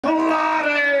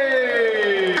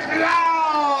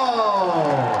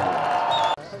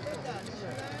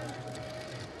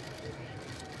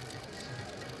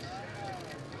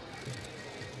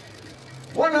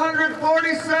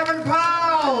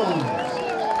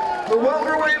the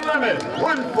welterweight limit,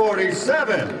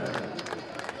 147.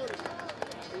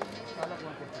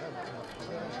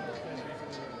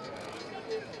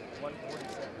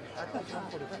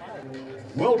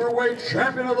 Welterweight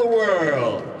champion of the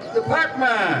world, the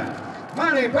Pac-Man,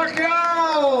 Manny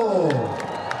Pacquiao.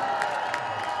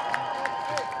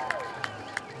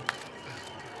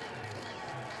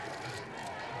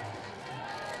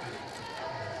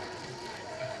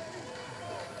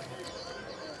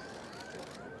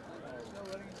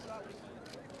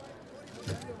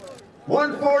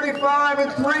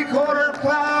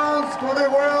 £145.75 for the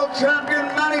world champion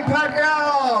Manny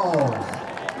Pacquiao.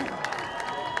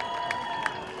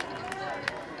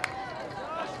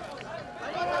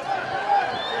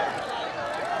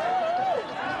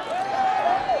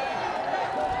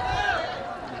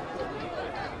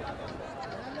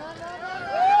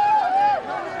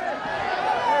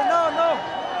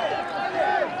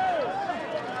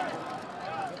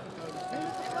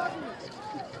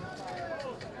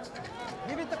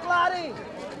 Give it to Clottey!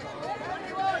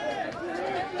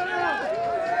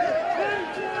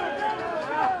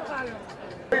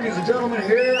 Ladies and gentlemen,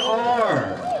 here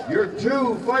are your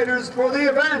two fighters for the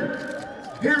event.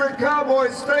 Here at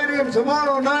Cowboy Stadium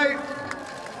tomorrow night,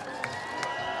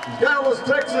 Dallas,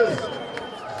 Texas,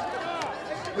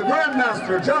 the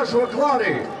Grandmaster Joshua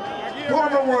Clottey,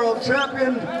 former world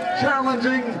champion,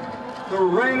 challenging the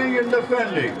reigning and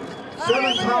defending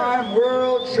seven-time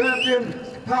world champion,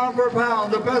 pound for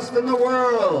pound, the best in the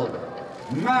world,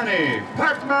 Manny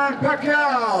Pac-Man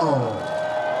Pacquiao.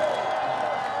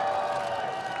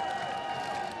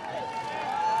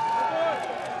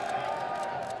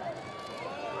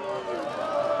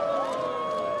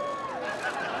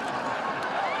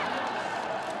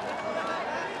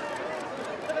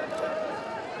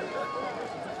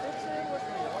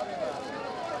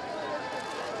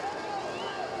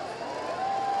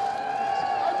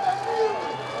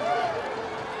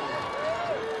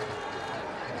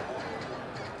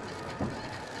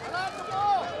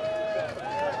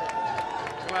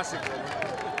 Classic.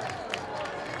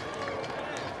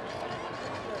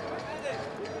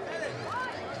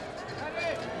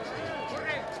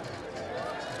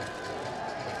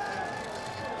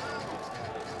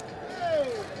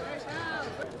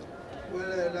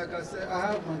 Well, like I said, I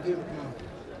have my game plan.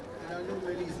 And I know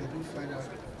Manny is a good fighter.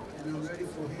 And I'm ready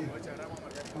for him.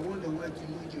 I want the world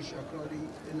to know Joshua Clottey,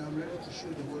 and I'm ready to show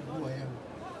the world who I am.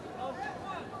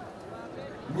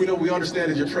 We understand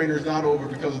that your trainer is not over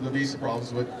because of the visa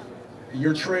problems, but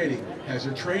your training, has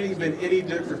your training been any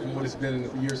different from what it's been in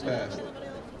the years past?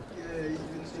 Yeah,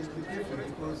 it's been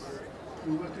different because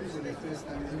we're working for the first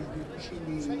time and he's been pushing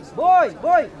me. Boy!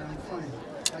 And I'm fine.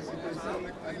 As you can see,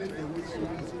 I made the weight so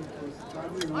easy because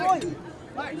I'm really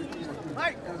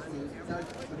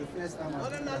that's for the first time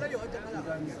I've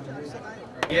done this.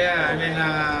 Yeah, I mean,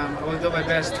 I will do my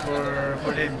best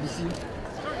for them.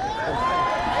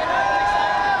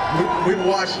 We've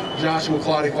watched Joshua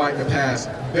Clottey fight in the past.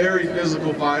 Very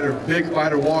physical fighter, big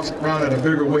fighter, walks around at a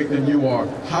bigger weight than you are.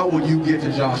 How will you get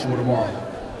to Joshua tomorrow?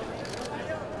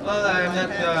 Well, I'm not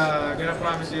gonna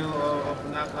promise you of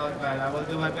knockout, but I will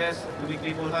do my best to make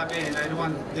people happy, and I don't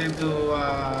want them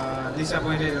to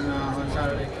disappointed on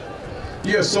Saturday.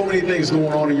 You have so many things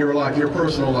going on in your life, your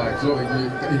personal life, so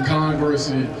in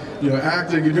Congress,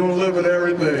 acting, you're doing a little bit of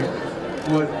everything.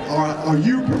 But are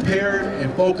you prepared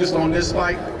and focused on this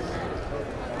fight?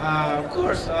 Of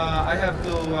course, I have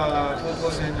to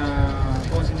focus and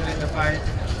concentrate the fight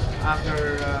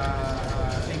after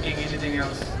thinking anything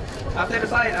else. After the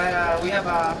fight, we have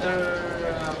after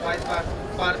fight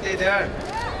party there.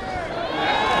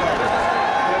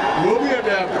 We'll be at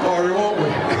the after party, won't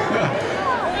we?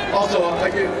 Also,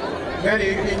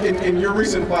 Manny, in your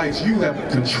recent fights, you have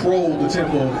controlled the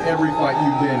tempo of every fight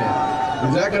you've been in.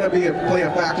 Is that going to play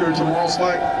a factor in tomorrow's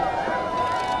fight?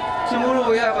 Tomorrow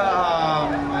we have a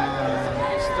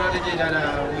strategy that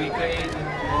we create in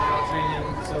our training,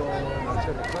 so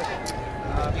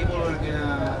people are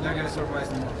gonna surprise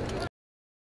them.